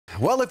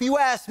Well, if you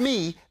ask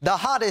me, the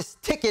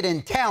hottest ticket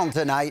in town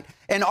tonight,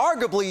 and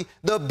arguably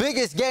the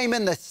biggest game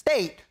in the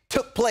state,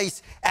 took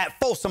place at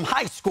Folsom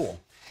High School.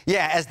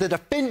 Yeah, as the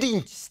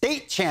defending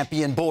state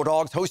champion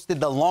Bulldogs hosted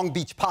the Long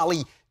Beach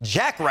Poly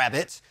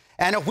Jackrabbits.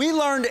 And if we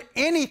learned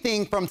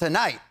anything from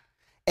tonight,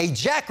 a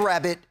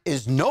Jackrabbit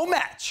is no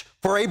match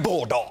for a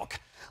Bulldog.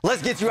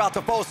 Let's get you out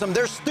to Folsom.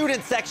 Their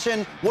student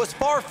section was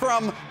far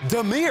from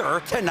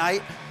demure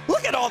tonight.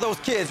 Look at all those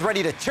kids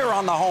ready to cheer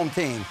on the home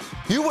team.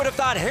 You would have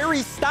thought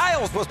Harry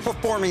Styles was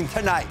performing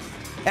tonight.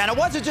 And it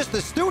wasn't just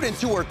the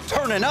students who were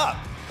turning up.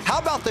 How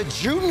about the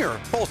junior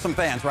Folsom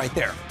fans right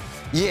there?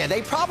 Yeah,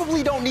 they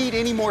probably don't need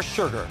any more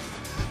sugar.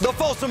 The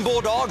Folsom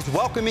Bulldogs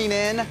welcoming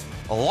in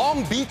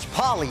Long Beach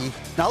Poly.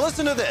 Now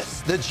listen to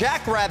this. The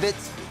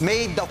Jackrabbits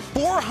made the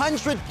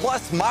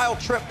 400-plus mile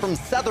trip from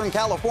Southern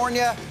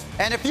California.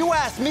 And if you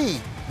ask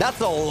me, that's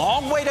a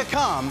long way to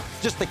come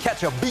just to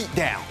catch a beat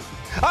down.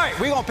 All right,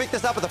 we're going to pick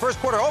this up at the first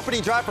quarter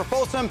opening drive for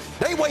Folsom.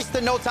 They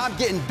wasted no time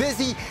getting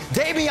busy.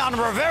 Damian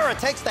Rivera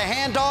takes the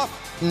handoff.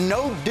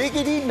 No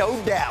diggity,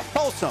 no doubt.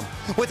 Folsom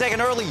would take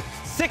an early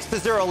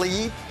 6-0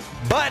 lead,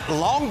 but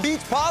Long Beach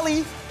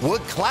Poly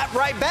would clap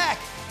right back.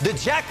 The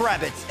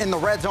Jackrabbits in the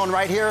red zone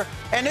right here,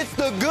 and it's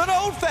the good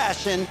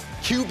old-fashioned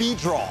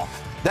QB draw.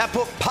 That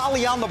put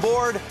Poly on the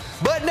board,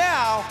 but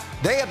now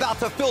they about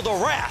to feel the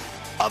wrath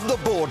of the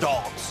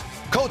Bulldogs.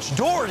 Coach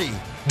Doherty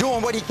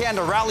doing what he can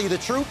to rally the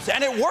troops,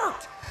 and it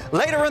worked.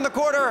 Later in the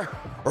quarter,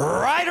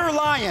 Ryder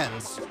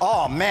Lyons.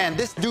 Oh, man,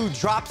 this dude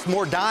drops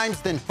more dimes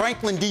than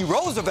Franklin D.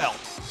 Roosevelt.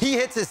 He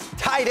hits his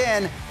tight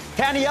end,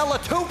 Taniela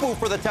Tupou,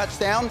 for the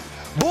touchdown.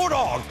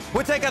 Bulldogs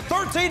would take a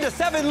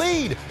 13-7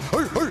 lead.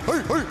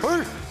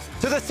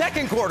 To the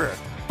second quarter,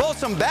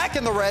 Folsom back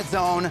in the red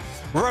zone.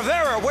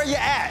 Rivera, where you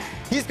at?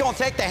 He's going to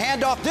take the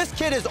handoff. This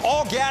kid is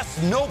all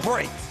gas, no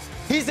brakes.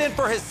 He's in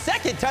for his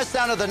second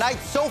touchdown of the night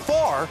so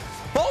far.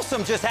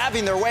 Folsom just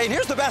having their way. And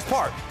here's the best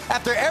part.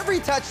 After every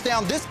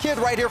touchdown, this kid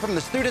right here from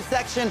the student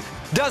section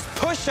does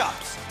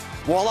push-ups.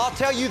 Well, I'll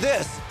tell you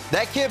this.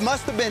 That kid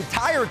must have been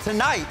tired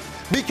tonight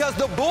because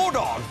the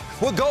Bulldogs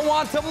will go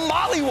on to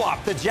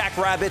mollywop the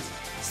Jackrabbits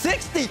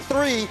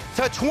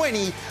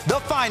 63-20, the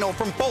final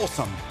from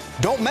Folsom.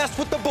 Don't mess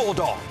with the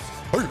Bulldogs.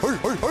 Hey, hey,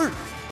 hey, hey.